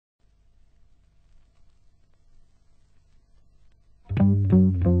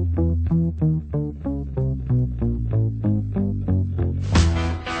Alright,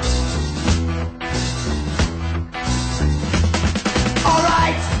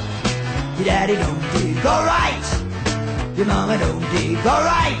 your daddy don't dig, alright. Your mama don't dig,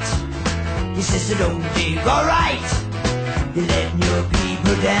 alright. Your sister don't dig, alright. You're letting your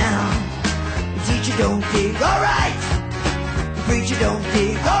people down. The teacher don't dig, alright. The preacher don't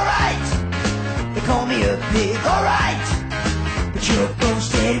dig, alright. They call me a pig, alright. But you're gonna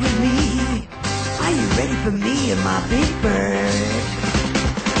stay with me. Are you ready for me and my big bird?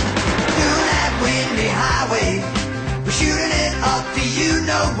 Doing that windy highway, we're shooting it up, do you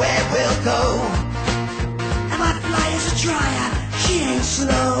know where we'll go? And my fly is a dryer, she ain't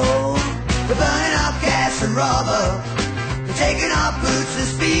slow. We're burning up gas and rubber, we're taking our boots and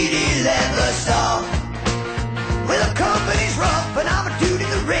speedy leather stuff. Well, the company's rough, but I'm a dude in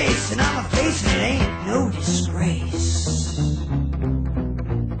the race, and I'm a face and it ain't no disgrace.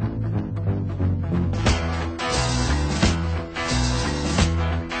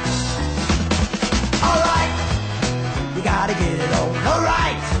 Alright, you gotta get it on,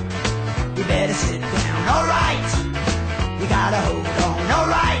 alright. You better sit down, alright. You gotta hold on,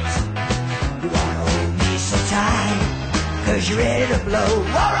 alright. You wanna hold me so tight, 'cause you're ready to blow,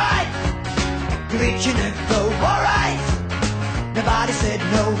 alright. You're reaching to go, alright. Nobody said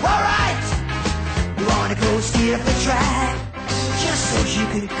no, alright. You wanna go steer up the track, just so you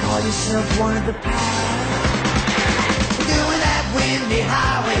could call yourself one of the pack. We're doing that windy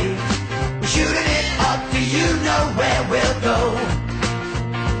highway, we're shooting it up, do you know where we'll go?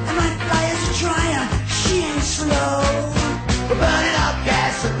 And my fly is a dryer, she ain't slow. We're burning up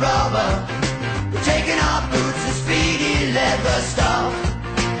gas and rubber, we're taking our boots and speedy leather stuff.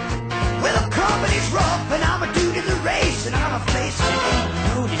 Well, the company's rough, and I'm a dude in the race, and I'm a face.